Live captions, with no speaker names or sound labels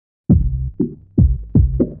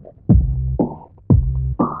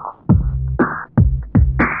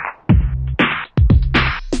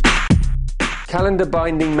Calendar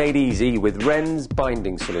binding made easy with Renz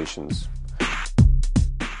Binding Solutions.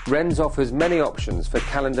 Renz offers many options for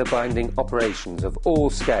calendar binding operations of all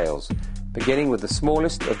scales, beginning with the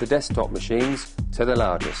smallest of the desktop machines to the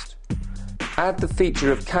largest. Add the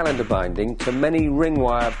feature of calendar binding to many ring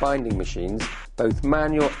wire binding machines, both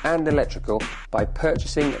manual and electrical, by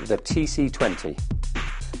purchasing the TC20.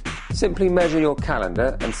 Simply measure your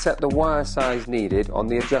calendar and set the wire size needed on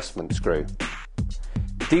the adjustment screw.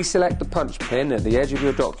 Deselect the punch pin at the edge of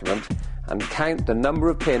your document and count the number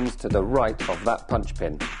of pins to the right of that punch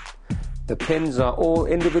pin. The pins are all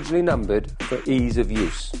individually numbered for ease of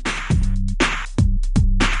use.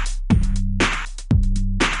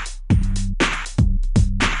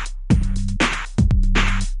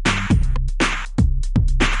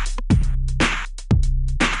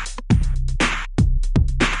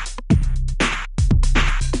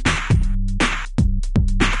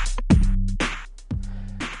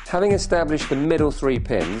 Having established the middle 3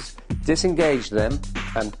 pins, disengage them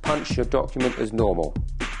and punch your document as normal.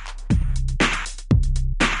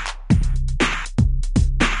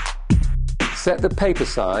 Set the paper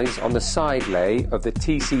size on the side lay of the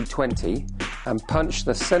TC20 and punch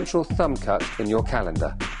the central thumb cut in your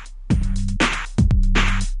calendar.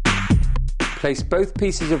 Place both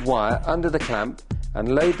pieces of wire under the clamp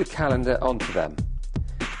and load the calendar onto them.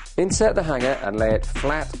 Insert the hanger and lay it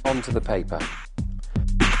flat onto the paper.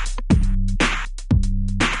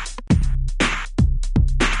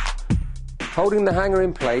 Holding the hanger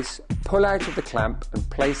in place, pull out of the clamp and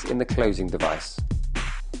place in the closing device.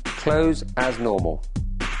 Close as normal.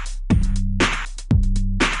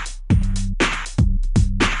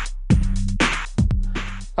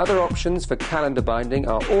 Other options for calendar binding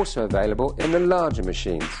are also available in the larger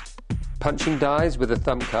machines. Punching dies with a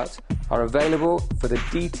thumb cut are available for the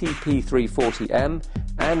DTP340M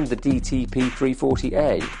and the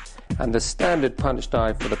DTP340A, and the standard punch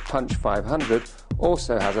die for the Punch 500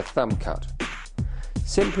 also has a thumb cut.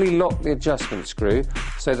 Simply lock the adjustment screw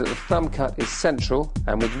so that the thumb cut is central,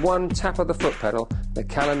 and with one tap of the foot pedal the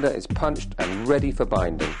calendar is punched and ready for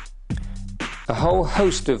binding. A whole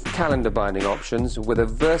host of calendar binding options with a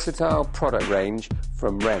versatile product range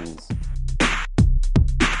from Renz.